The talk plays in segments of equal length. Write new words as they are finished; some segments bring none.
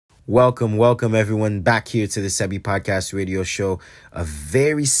Welcome everyone back here to the Sebi Podcast Radio Show. A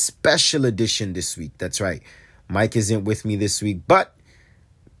very special edition this week. That's right. Mike isn't with me this week, but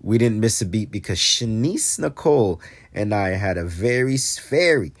we didn't miss a beat because Shanice Nicole and I had a very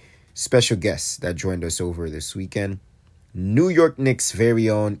special guest that joined us over this weekend. New York Knicks' very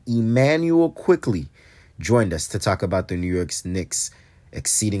own Immanuel Quickley joined us to talk about the New York Knicks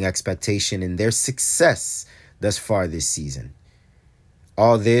exceeding expectation and their success thus far this season.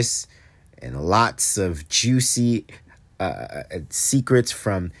 All this and lots of juicy secrets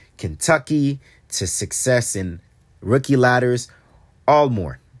from Kentucky to success in rookie ladders, all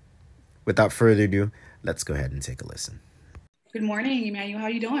more. Without further ado, let's go ahead and take a listen. Good morning, Emmanuel. How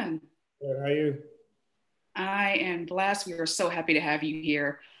are you doing? Good. How are you? I am blessed. We are so happy to have you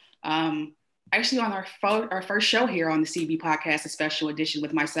here. Actually, on our first show here on the CB Podcast, a special edition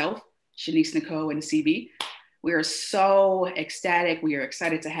with myself, Shanice Nicole, and CB. We are so ecstatic. We are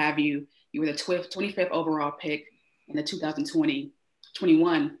excited to have you. You were the 25th overall pick in the 2020-21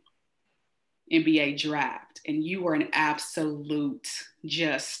 NBA draft, and you were an absolute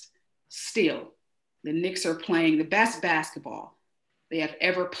just steal. The Knicks are playing the best basketball they have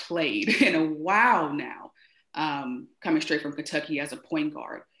ever played in a while now, coming straight from Kentucky as a point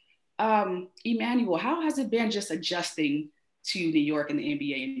guard. Emmanuel, how has it been just adjusting to New York and the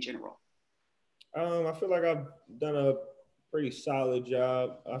NBA in general? I feel like I've done a pretty solid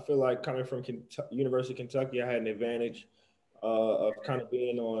job. I feel like coming from University of Kentucky, I had an advantage of kind of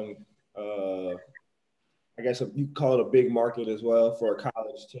being on, I guess you call it a big market as well for a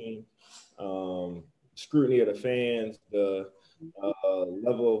college team. Scrutiny of the fans, the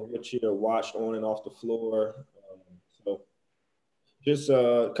level of which you're watched on and off the floor. So just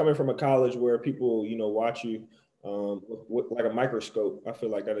coming from a college where people, watch you with like a microscope, I feel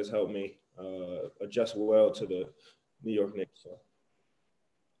like that has helped me adjust well to the New York Knicks. So.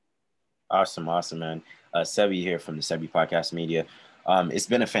 Awesome, man. Sebi here from the Sebi Podcast Media. It's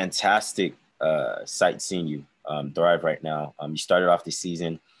been a fantastic sight seeing you thrive right now. You started off the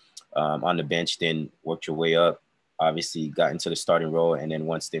season on the bench, then worked your way up. Obviously, got into the starting role, and then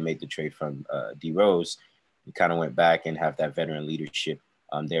once they made the trade from D Rose, you kind of went back and have that veteran leadership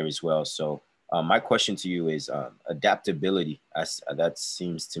there as well. So. My question to you is adaptability. That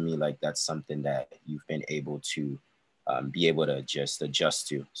seems to me like that's something that you've been able to be able to just adjust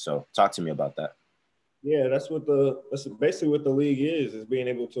to. So talk to me about that. Yeah, that's basically what the league is being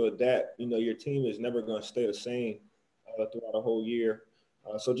able to adapt. Your team is never going to stay the same throughout a whole year.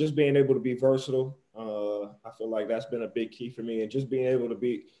 So just being able to be versatile, I feel like that's been a big key for me. And just being able to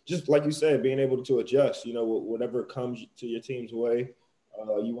be, just like you said, being able to adjust, whatever comes to your team's way.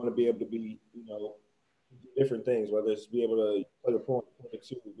 You want to be able to be, do different things, whether it's be able to play the point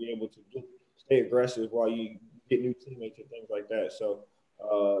two, be able to stay aggressive while you get new teammates and things like that. So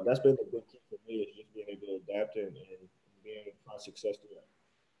that's been the big key for me is just being able to adapt and being able to find success through that.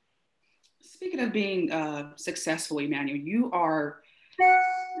 Speaking of being successful, Emmanuel, you are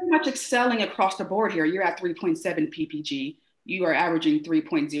pretty much excelling across the board here. You're at 3.7 PPG. You are averaging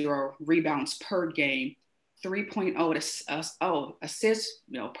 3.0 rebounds per game. 3.0 assists,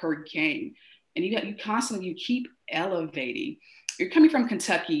 per game, and you constantly keep elevating. You're coming from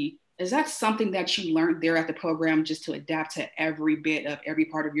Kentucky. Is that something that you learned there at the program, just to adapt to every bit of every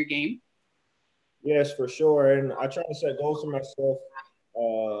part of your game? Yes, for sure. And I try to set goals for myself.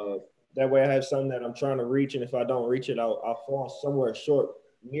 That way, I have something that I'm trying to reach, and if I don't reach it, I'll fall somewhere short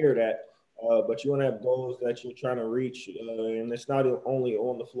near that. But you want to have goals that you're trying to reach, and it's not only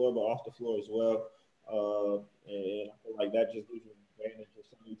on the floor but off the floor as well. And I feel like that just gives you an advantage of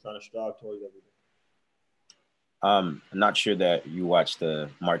something you're trying to strive towards every day. I'm not sure that you watched the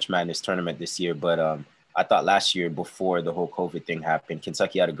March Madness tournament this year, but I thought last year before the whole COVID thing happened,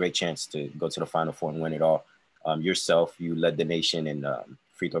 Kentucky had a great chance to go to the Final Four and win it all. Yourself, you led the nation in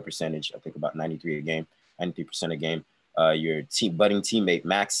free throw percentage, I think about 93% a game. Your budding teammate,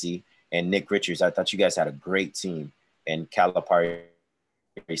 Maxey, and Nick Richards, I thought you guys had a great team. And Calipari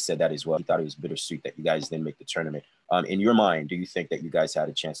said that as well. He thought it was bittersweet that you guys didn't make the tournament. In your mind, do you think that you guys had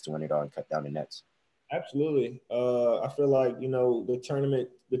a chance to win it all and cut down the nets? Absolutely. I feel like, the tournament,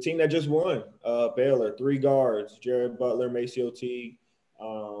 the team that just won, Baylor, 3 guards, Jared Butler, Maceo Teague,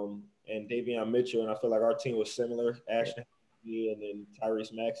 and Davion Mitchell. And I feel like our team was similar, Ashton and then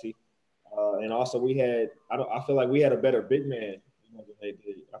Tyrese Maxey. And also I feel like we had a better big man than they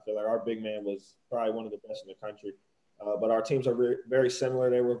did. I feel like our big man was probably one of the best in the country. But our teams are very similar.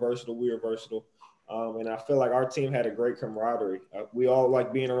 They were versatile. We were versatile. And I feel like our team had a great camaraderie. We all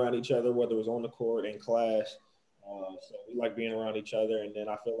like being around each other, whether it was on the court, in class. So we like being around each other. And then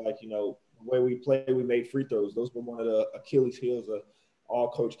I feel like, the way we play, we made free throws. Those were one of the Achilles heels of all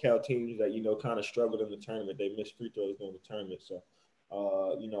Coach Cal teams that, kind of struggled in the tournament. They missed free throws during the tournament. So,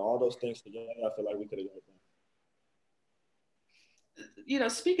 all those things together, I feel like we could have got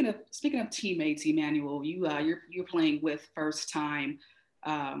that. Speaking of teammates, Emmanuel, you're playing with first time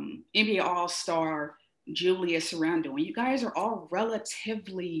NBA All-Star Julius Randle, and you guys are all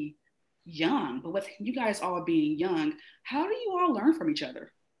relatively young. But with you guys all being young, how do you all learn from each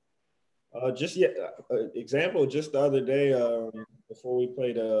other? Example, just the other day, before we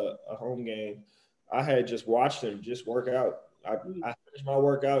played a home game, I had just watched him just work out. I finished my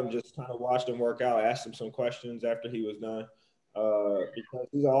workout and just kind of watched him work out, asked him some questions after he was done. Because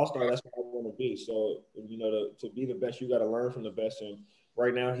he's an all-star, that's what I want to be. So, to be the best, you got to learn from the best. And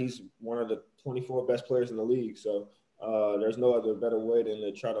right now, he's one of the 24 best players in the league. So, there's no other better way than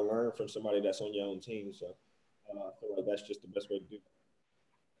to try to learn from somebody that's on your own team. So, I feel like that's just the best way to do it.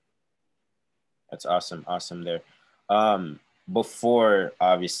 That's awesome there. Before,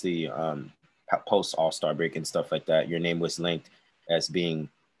 obviously, post All-Star break and stuff like that, your name was linked as being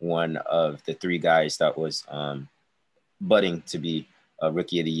one of the 3 guys that was budding to be a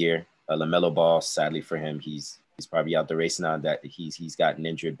Rookie of the Year. LaMelo Ball, sadly for him, he's probably out the race now that he's gotten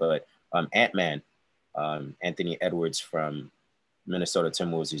injured. But Ant-Man, Anthony Edwards from Minnesota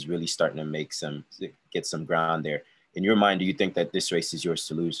Timberwolves is really starting to get some ground there. In your mind, do you think that this race is yours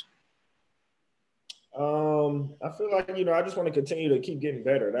to lose? I feel like, I just want to continue to keep getting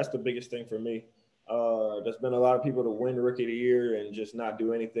better. That's the biggest thing for me. There's been a lot of people to win Rookie of the Year and just not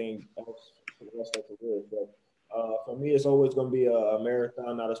do anything else for the rest of their career. But for me, it's always going to be a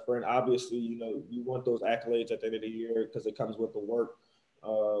marathon, not a sprint. Obviously, you want those accolades at the end of the year because it comes with the work.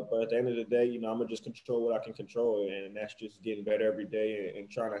 But at the end of the day, I'm going to just control what I can control, and that's just getting better every day and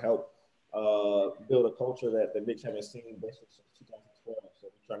trying to help build a culture that the Knicks haven't seen basically since 2012. So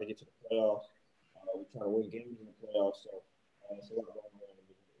we're trying to get to the playoffs. We're trying to win games in the playoffs. So it's a lot going on.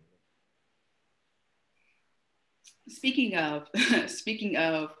 Speaking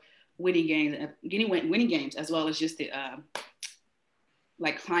of winning games, as well as just the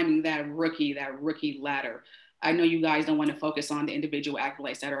like climbing that rookie ladder. I know you guys don't want to focus on the individual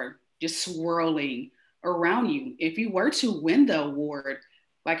accolades that are just swirling around you. If you were to win the award,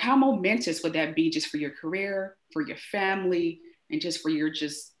 like how momentous would that be just for your career, for your family, and just for your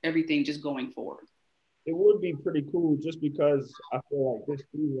just everything just going forward? It would be pretty cool just because I feel like this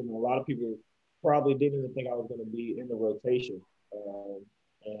season, a lot of people probably didn't even think I was going to be in the rotation.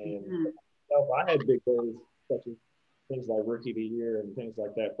 I had big goals, such as things like Rookie of the Year and things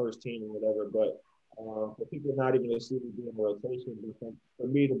like that, first team and whatever. But for people not even to see me be in the rotation, for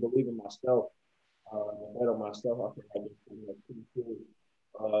me to believe in myself, and bet on myself, I feel like it's pretty cool.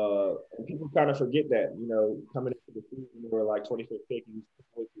 And people kind of forget that, coming into the season, we were like 25th pick, and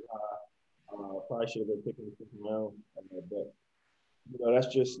way too high. Probably should have been picking the second round, but that's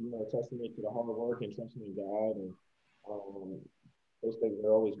just a testament to the hard work and trusting in God, and those things that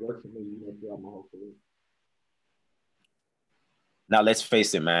always work for me, throughout my whole career. Now let's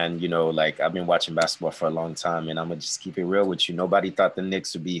face it, man. Like I've been watching basketball for a long time, and I'm gonna just keep it real with you. Nobody thought the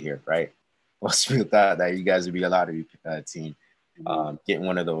Knicks would be here, right? Most people thought that you guys would be a lottery team, getting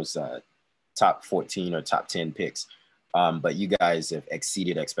one of those top 14 or top 10 picks. But you guys have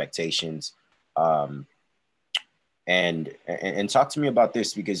exceeded expectations. And talk to me about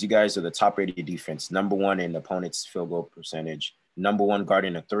this, because you guys are the top rated defense, number 1 in opponents' field goal percentage, number 1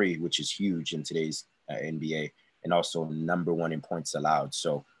 guarding a 3, which is huge in today's NBA, and also number 1 in points allowed.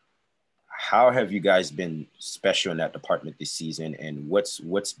 So how have you guys been special in that department this season, and what's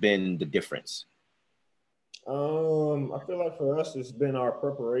been the difference? I feel like for us, it's been our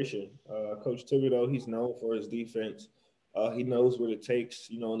preparation. Coach Thibodeau, he's known for his defense. He knows what it takes,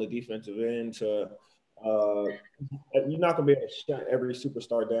 on the defensive end to you're not going to be able to shut every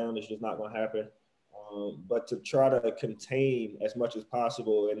superstar down. It's just not going to happen. But to try to contain as much as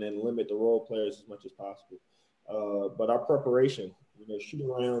possible and then limit the role players as much as possible. But our preparation, shooting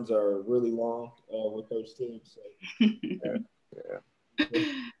rounds are really long with those teams. So,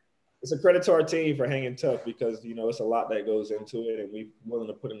 it's a credit to our team for hanging tough, because, it's a lot that goes into it, and we're willing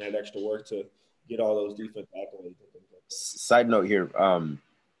to put in that extra work to get all those defense accolades. Side note here,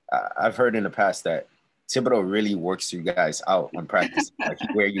 I've heard in the past that Thibodeau really works you guys out on practice, like he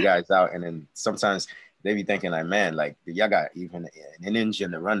wear you guys out, and then sometimes they be thinking like, man, like y'all got even an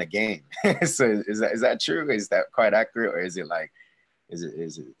engine to run the game. So is that true? Is that quite accurate, or is it like, is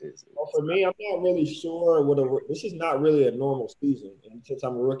it? Well, for me, I'm not really sure this is not really a normal season, and since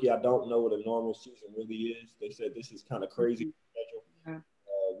I'm a rookie, I don't know what a normal season really is. They said this is kind of crazy schedule.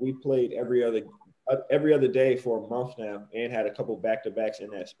 We played every other day for a month now, and had a couple back-to-backs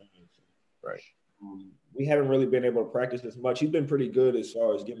in that span. Right. we haven't really been able to practice as much. He's been pretty good as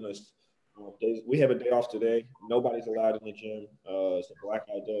far as giving us days. We have a day off today. Nobody's allowed in the gym. It's a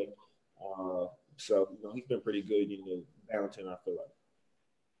blackout day. So, he's been pretty good, balancing, I feel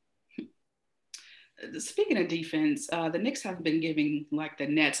like. Speaking of defense, the Knicks have been giving like the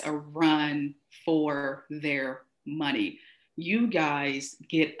Nets a run for their money. You guys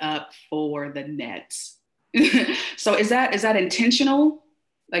get up for the Nets. So is that intentional?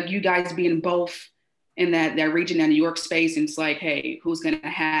 Like you guys being both in that region, that New York space, and it's like, hey, who's going to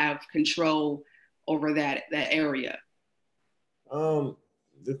have control over that area?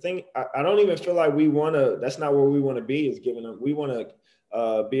 The thing, I don't even feel like we want to. That's not where we want to be. Is giving them. We want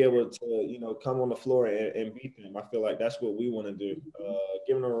to be able to, come on the floor and beat them. I feel like that's what we want to do.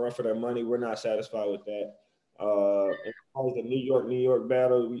 Giving them a run for their money, we're not satisfied with that. As far as the New York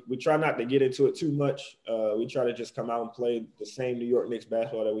battle, we try not to get into it too much. We try to just come out and play the same New York Knicks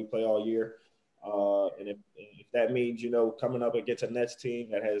basketball that we play all year. And if that means, coming up against a Nets team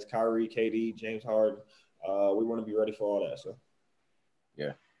that has Kyrie, KD, James Harden, we want to be ready for all that. So,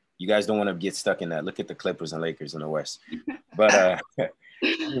 yeah, you guys don't want to get stuck in that. Look at the Clippers and Lakers in the West. But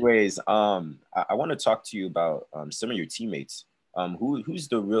anyways, I want to talk to you about some of your teammates. Who's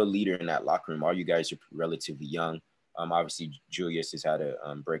the real leader in that locker room? All you guys are relatively young. Obviously, Julius has had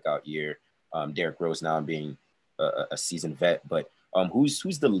a breakout year. Derrick Rose now being a seasoned vet. But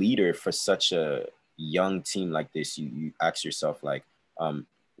who's the leader for such a young team like this? You ask yourself, like,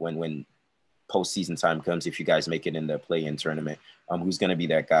 when postseason time comes, if you guys make it in the play-in tournament, who's going to be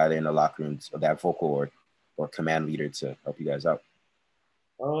that guy in the locker room, that vocal or command leader to help you guys out?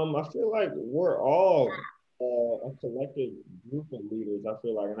 I feel like we're all a collective group of leaders, I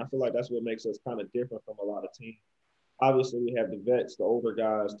feel like. And I feel like that's what makes us kind of different from a lot of teams. Obviously, we have the vets, the older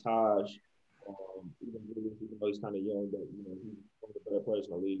guys, Taj, even though he's kind of young, but, he's one of the better players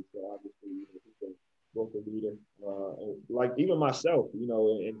in the league. So, obviously, he's a vocal leader. Like, even myself, in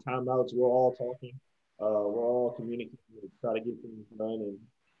timeouts, we're all talking. We're all communicating to try to get things done and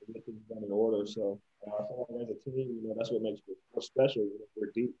get things done in order. So, I feel like as a team, that's what makes us special.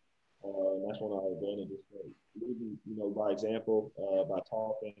 We're deep. And that's one of our advantages. So leading, by example, by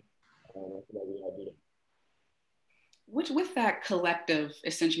talking, I feel like we all do it. With that collective,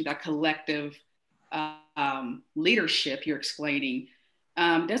 essentially that collective leadership you're explaining,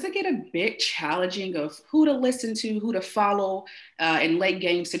 does it get a bit challenging of who to listen to, who to follow in late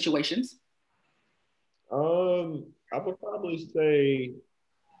game situations? I would probably say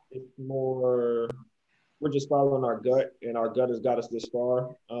it's more we're just following our gut, and our gut has got us this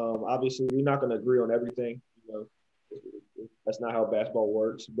far. Obviously, we're not going to agree on everything. That's not how basketball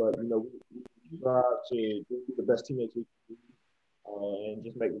works. But we try to be the best teammates we can be, and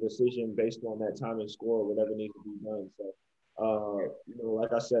just make a decision based on that time and score, whatever needs to be done. So,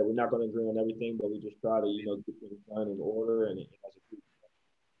 like I said, we're not going to agree on everything, but we just try to get things done in order and as a group.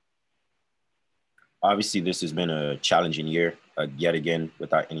 Obviously, this has been a challenging year, yet again,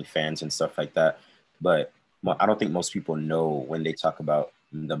 without any fans and stuff like that. But I don't think most people know when they talk about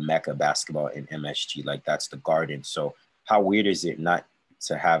the Mecca basketball in MSG, like that's the Garden. So how weird is it not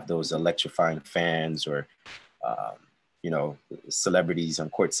to have those electrifying fans or, celebrities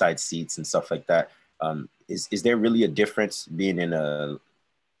on courtside seats and stuff like that? Is there really a difference being in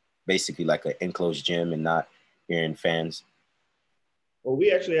basically like an enclosed gym and not hearing fans? Well,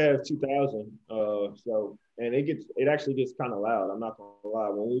 we actually have 2,000. And it actually gets kind of loud. I'm not gonna lie.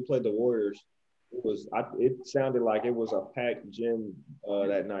 When we played the Warriors, it sounded like it was a packed gym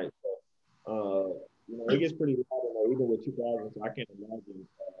that night. So, it gets pretty loud in there, even with 2,000. So I can't imagine.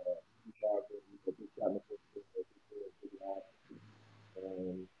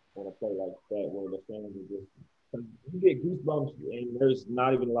 On a play like that, where the fans are just you get goosebumps, and there's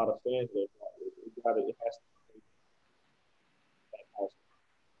not even a lot of fans there. It has to.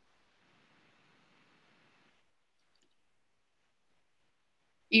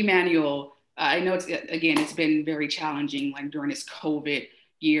 Emmanuel, I know it's been very challenging. Like during this COVID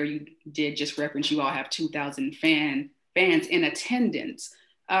year, you did just reference you all have 2,000 fans in attendance.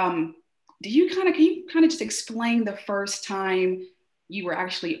 Can you kind of just explain the first time you were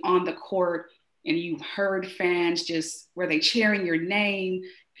actually on the court and you heard fans were they cheering your name?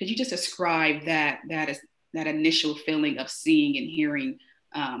 Could you just describe that initial feeling of seeing and hearing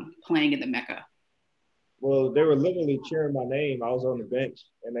playing in the Mecca? Well, they were literally cheering my name. I was on the bench,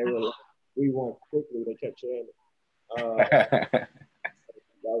 and they were we won quickly. They kept cheering. That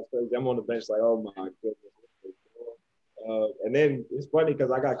was crazy. I'm on the bench like, oh my goodness. And then it's funny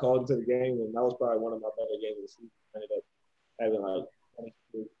because I got called into the game, and that was probably one of my better games of the season. I ended up having like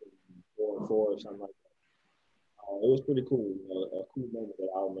 26 and 4 and 4 or something like that. It was pretty cool. A cool moment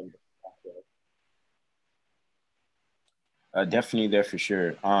that I remember. Definitely there for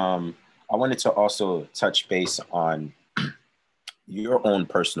sure. I wanted to also touch base on your own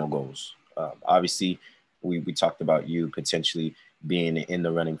personal goals. Obviously, we talked about you potentially being in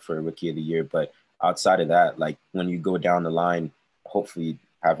the running for Rookie of the Year, but outside of that, like when you go down the line, hopefully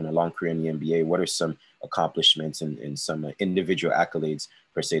having a long career in the NBA, what are some accomplishments and some individual accolades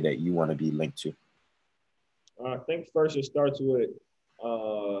per se that you want to be linked to? I think first it starts with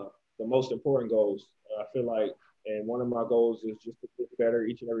the most important goals. I feel like, and one of my goals is just to get better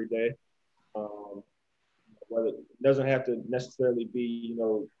each and every day. Um, Whether it doesn't have to necessarily be,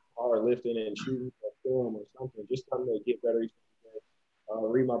 hard lifting and shooting or film or something, just something to get better each and every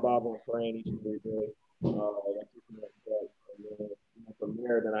day. Read my Bible and praying each and every day. That keeps me on track. And then from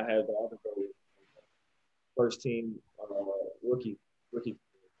there, then I have the other goals. First team rookie, rookie,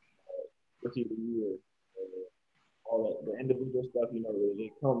 rookie of the year. All that, the individual stuff,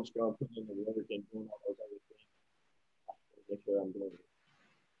 it comes from putting in the work and doing all those other things. Make sure I'm doing it.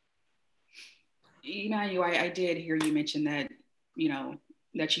 I did hear you mention that,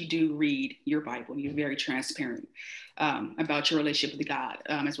 that you do read your Bible. You're very transparent about your relationship with God,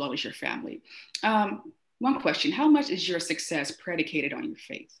 as well as your family. One question: how much is your success predicated on your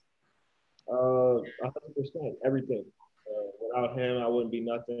faith? 100%, everything. Without him, I wouldn't be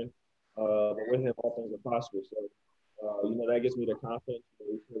nothing. But with him, all things are possible. So, that gives me the confidence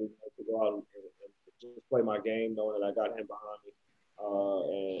to go out and just play my game, knowing that I got him behind me.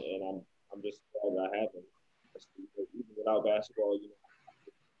 And I'm just glad that happened. Even without basketball,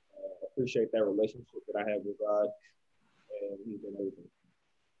 appreciate that relationship that I have with God, and he's been everything.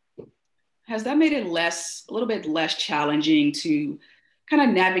 Has that made it a little bit less challenging to kind of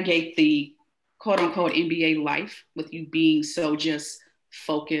navigate the quote unquote NBA life with you being so just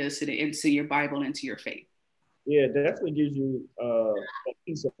focused into your Bible, into your faith? Yeah, it definitely gives you that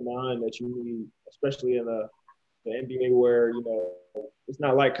peace of mind that you need, especially in the NBA where, it's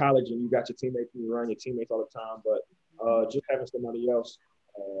not like college and you got your teammates and you run your teammates all the time, but just having somebody else,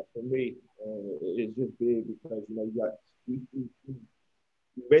 for me, is just big because, you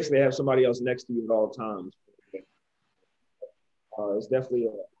basically have somebody else next to you at all times. It's definitely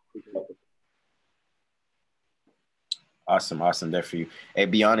a Awesome there for you. Hey,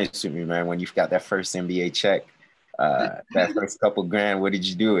 be honest with me, man. When you've got that first NBA check, that first couple grand, what did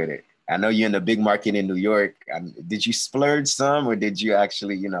you do with it? I know you're in the big market in New York. Did you splurge some, or did you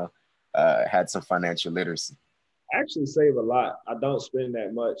actually, had some financial literacy? I actually save a lot. I don't spend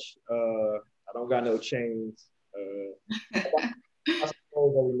that much. I don't got no chains. I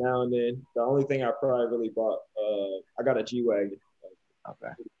suppose every now and then. The only thing I probably really bought, I got a G-Wagon.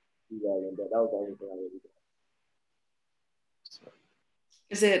 Okay. G-Wagon, but that was the only thing I really bought.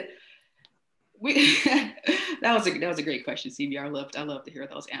 Is it? That was a great question, CB. I love to hear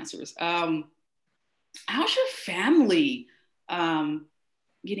those answers. How's your family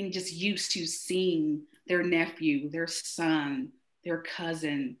getting just used to seeing their nephew, their son, their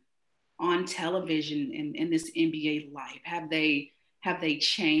cousin on television in this NBA life? Have they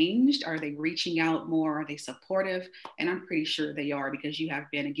changed? Are they reaching out more? Are they supportive? And I'm pretty sure they are, because you have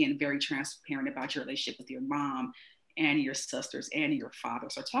been, again, very transparent about your relationship with your mom and your sisters and your father.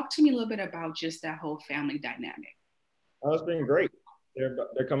 So talk to me a little bit about just that whole family dynamic. Oh, it's been great.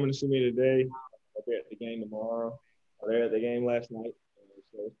 They're coming to see me today. I'll be at the game tomorrow. They're at the game last night.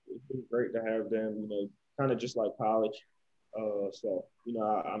 So it's been great to have them, kind of just like college. So,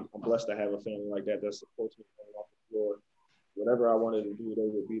 I'm blessed to have a family like that supports me off the floor. Whatever I wanted to do, they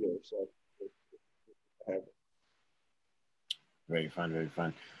would be there. So I have it. Very fun, very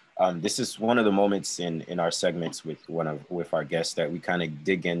fun. This is one of the moments in our segments with our guests that we kind of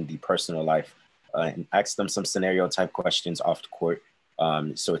dig in the personal life and ask them some scenario type questions off the court.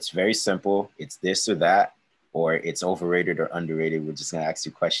 So it's very simple. It's this or that, or it's overrated or underrated. We're just gonna ask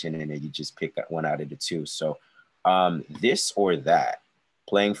you a question and then you just pick one out of the two. So this or that,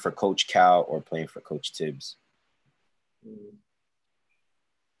 playing for Coach Cal or playing for Coach Tibbs?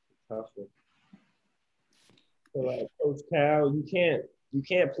 Tough one. So, Coach Cal, you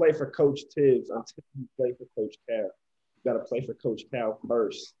can't play for Coach Tibbs until you play for Coach Cal. You got to play for Coach Cal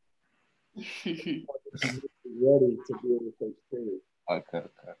first. Ready to be with Coach Tibbs. Okay.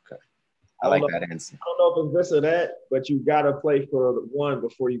 I like that answer. I don't know if it's this or that, but you got to play for the one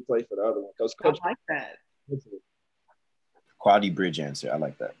before you play for the other one. Because Coach, I like that. Quality bridge answer. I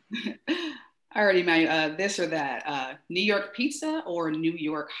like that. Alrighty, man. This or that. New York pizza or New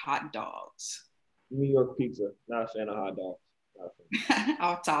York hot dogs? New York pizza. Not a fan of hot dogs.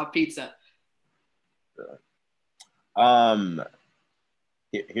 Off top pizza.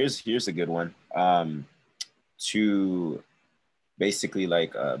 Here's a good one. To basically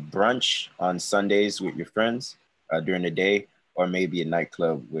like brunch on Sundays with your friends, during the day, or maybe a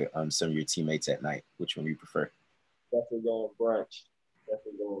nightclub with some of your teammates at night? Which one do you prefer? Definitely going brunch.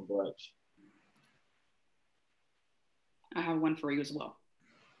 Definitely going brunch. I have one for you as well.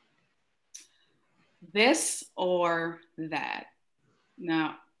 This or that?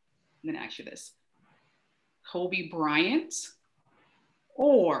 Now, I'm going to ask you this. Kobe Bryant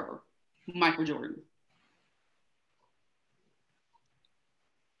or Michael Jordan?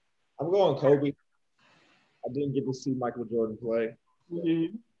 I'm going Kobe. I didn't get to see Michael Jordan play.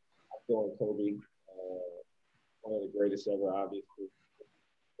 Mm-hmm. I'm going Kobe. One of the greatest ever, obviously.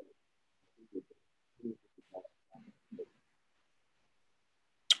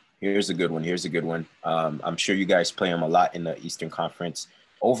 Here's a good one. I'm sure you guys play him a lot in the Eastern Conference.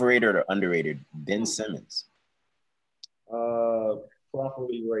 Overrated or underrated? Ben Simmons.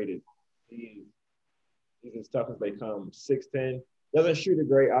 Properly rated. He's as tough as they come. 6'10". Doesn't shoot it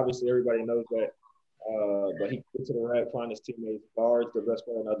great. Obviously, everybody knows that. But he gets to the rack, find his teammates, guards the best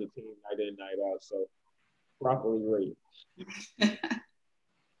player on the other team night in, night out. So properly rated.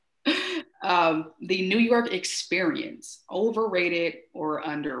 The New York experience, overrated or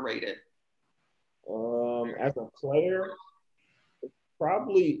underrated? As a player, it's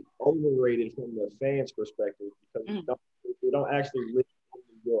probably overrated from the fans' perspective because we don't actually live in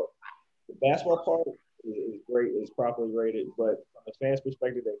New York. The basketball part is great, is properly rated, but from the fans'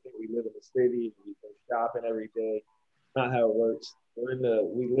 perspective, they think we live in the city, we go shopping every day. Not how it works.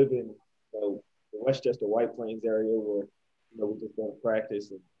 We live in the Westchester White Plains area where we just go to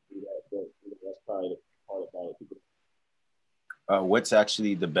practice and do that. But that's probably the part about it. What's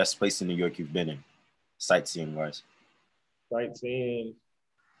actually the best place in New York you've been in, sightseeing wise? Sightseeing.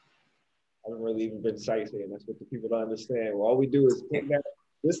 I haven't really even been sightseeing. That's what the people don't understand. Well, all we do is pick that.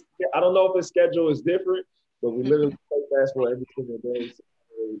 I don't know if the schedule is different, but we literally play basketball every single day. So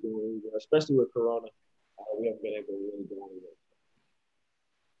really doing anything, especially with Corona. We haven't been able to really do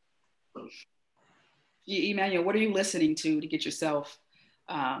anything. Emmanuel, what are you listening to get yourself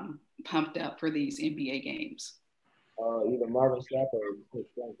pumped up for these NBA games? Either Marvin Sapp or Chris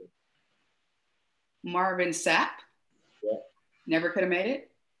Franklin. Marvin Sapp? Yeah. Never could have made it?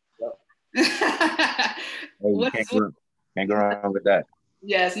 Yep. Can't go wrong with that.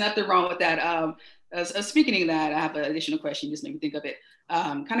 Yes, nothing wrong with that. Speaking of that, I have an additional question. Just made me think of it.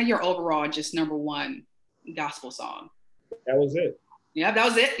 Kind of your overall, just number one gospel song. That was it. Yeah, that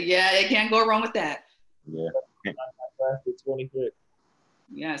was it. Yeah, it can't go wrong with that. Yeah. 25th.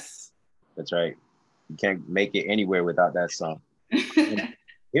 Yes. That's right. You can't make it anywhere without that song.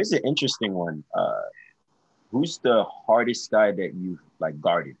 Here's an interesting one. Who's the hardest guy that you've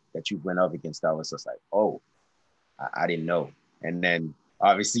guarded, that you went up against that was just like, oh, I didn't know. And then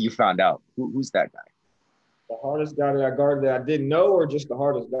obviously you found out. Who's that guy? The hardest guy that I guarded that I didn't know, or just the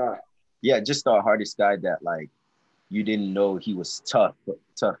hardest guy? Yeah, just the hardest guy that you didn't know he was tough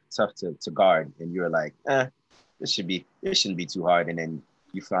to guard. And you're like, this shouldn't be too hard. And then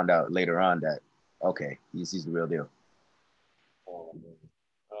you found out later on that, okay, he's the real deal. Oh, man.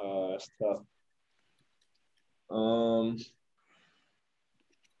 That's tough. Oh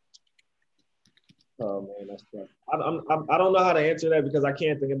man, that's tough. I don't know how to answer that because I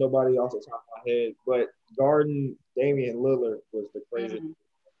can't think of nobody off the top of my head. But guarding Damian Lillard was the craziest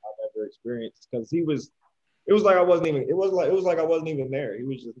I've ever experienced because it was like I wasn't even there. He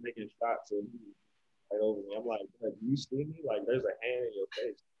was just making shots and he was right over me. I'm like, do you see me? Like, there's a hand in your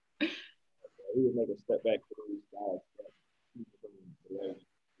face. He was making step back for these guys.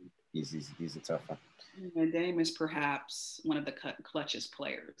 He's a tough one. And Dame is perhaps one of the clutchest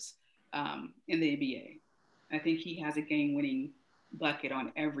players in the NBA. I think he has a game-winning bucket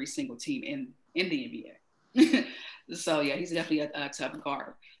on every single team in the NBA. So yeah, he's definitely a tough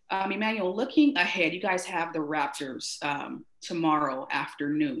guard. Emmanuel, looking ahead, you guys have the Raptors tomorrow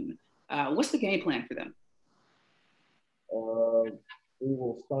afternoon. What's the game plan for them? We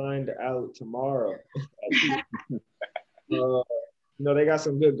will find out tomorrow. They got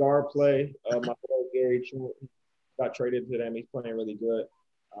some good guard play. My boy Gary Trent got traded to them. He's playing really good.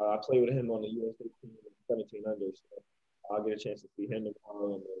 I played with him on the USA team in 17 under, so I'll get a chance to see him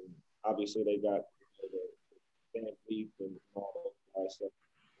tomorrow. And then obviously they got the Van Fleet and all those guys. So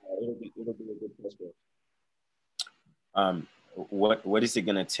it'll be a good test for us. What is it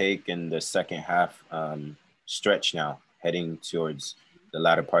going to take in the second half stretch now, heading towards the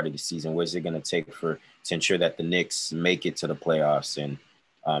latter part of the season? What is it going to take to ensure that the Knicks make it to the playoffs and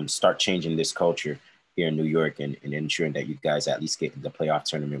start changing this culture here in New York and ensuring that you guys at least get in the playoff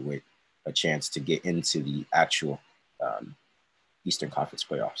tournament with a chance to get into the actual Eastern Conference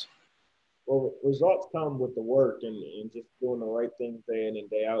playoffs? Well, results come with the work and just doing the right things day in and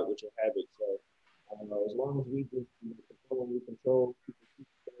day out, which are habits. So As long as we just control what we control, people keep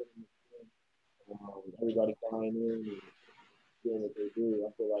going in the game, everybody buying in and doing what they do. I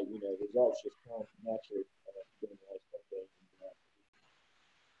feel like results just come naturally doing the right stuff there.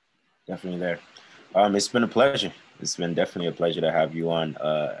 Definitely there. It's been a pleasure. It's been definitely a pleasure to have you on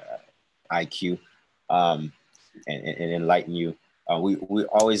IQ and enlighten you. We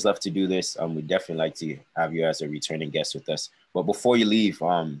always love to do this. We definitely like to have you as a returning guest with us. But before you leave,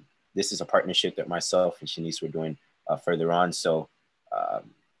 this is a partnership that myself and Shanice were doing further on. So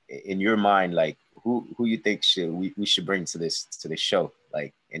in your mind, like who you think we should bring to this show?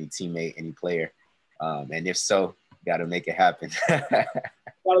 Like any teammate, any player? And if so, got to make it happen.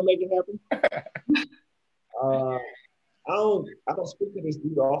 Gotta make it happen. I don't speak to this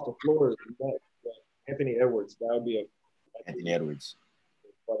dude off the floor, but Anthony Edwards. That would be Anthony Edwards.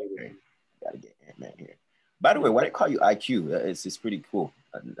 Funny. Okay. Gotta get Ant-Man here. By the way, why they call you IQ? It's pretty cool.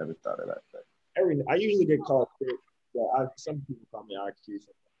 I never thought of that. But I usually get called Quick. Yeah, some people call me IQ.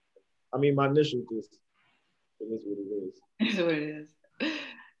 I mean, my initials just it is what it is. It is what it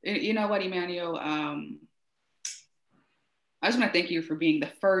is. You know what, Emmanuel? I just want to thank you for being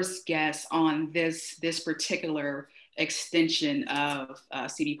the first guest on this particular extension of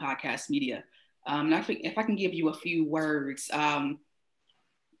CB Podcast Media. And if I can give you a few words, I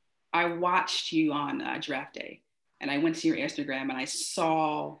watched you on draft day, and I went to your Instagram and I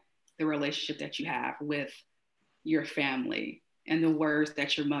saw the relationship that you have with your family and the words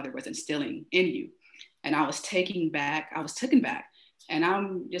that your mother was instilling in you. And I was taken back. And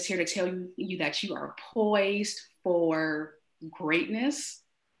I'm just here to tell you that you are poised for greatness.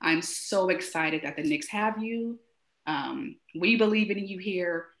 I'm so excited that the Knicks have you. We believe in you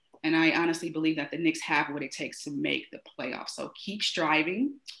here. And I honestly believe that the Knicks have what it takes to make the playoffs. So keep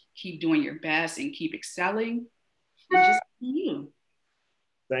striving, keep doing your best, and keep excelling. And just you.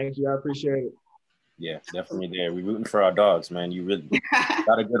 Thank you. I appreciate it. Yeah, definitely there. We're rooting for our dogs, man. You really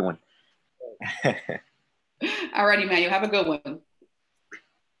got a good one. All righty, man. You have a good one.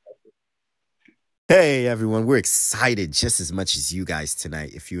 Hey everyone, we're excited just as much as you guys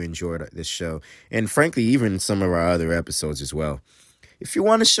tonight if you enjoyed this show, and frankly even some of our other episodes as well. If you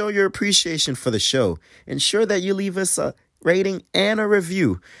want to show your appreciation for the show, ensure that you leave us a rating and a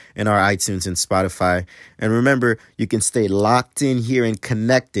review in our iTunes and Spotify. And remember, you can stay locked in here and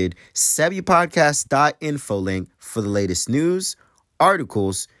connected. SebbyPodcast.info link for the latest news,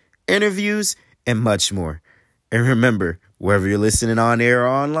 articles, interviews, and much more. And remember, wherever you're listening on air or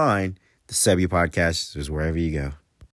online, the Sebby Podcast is wherever you go.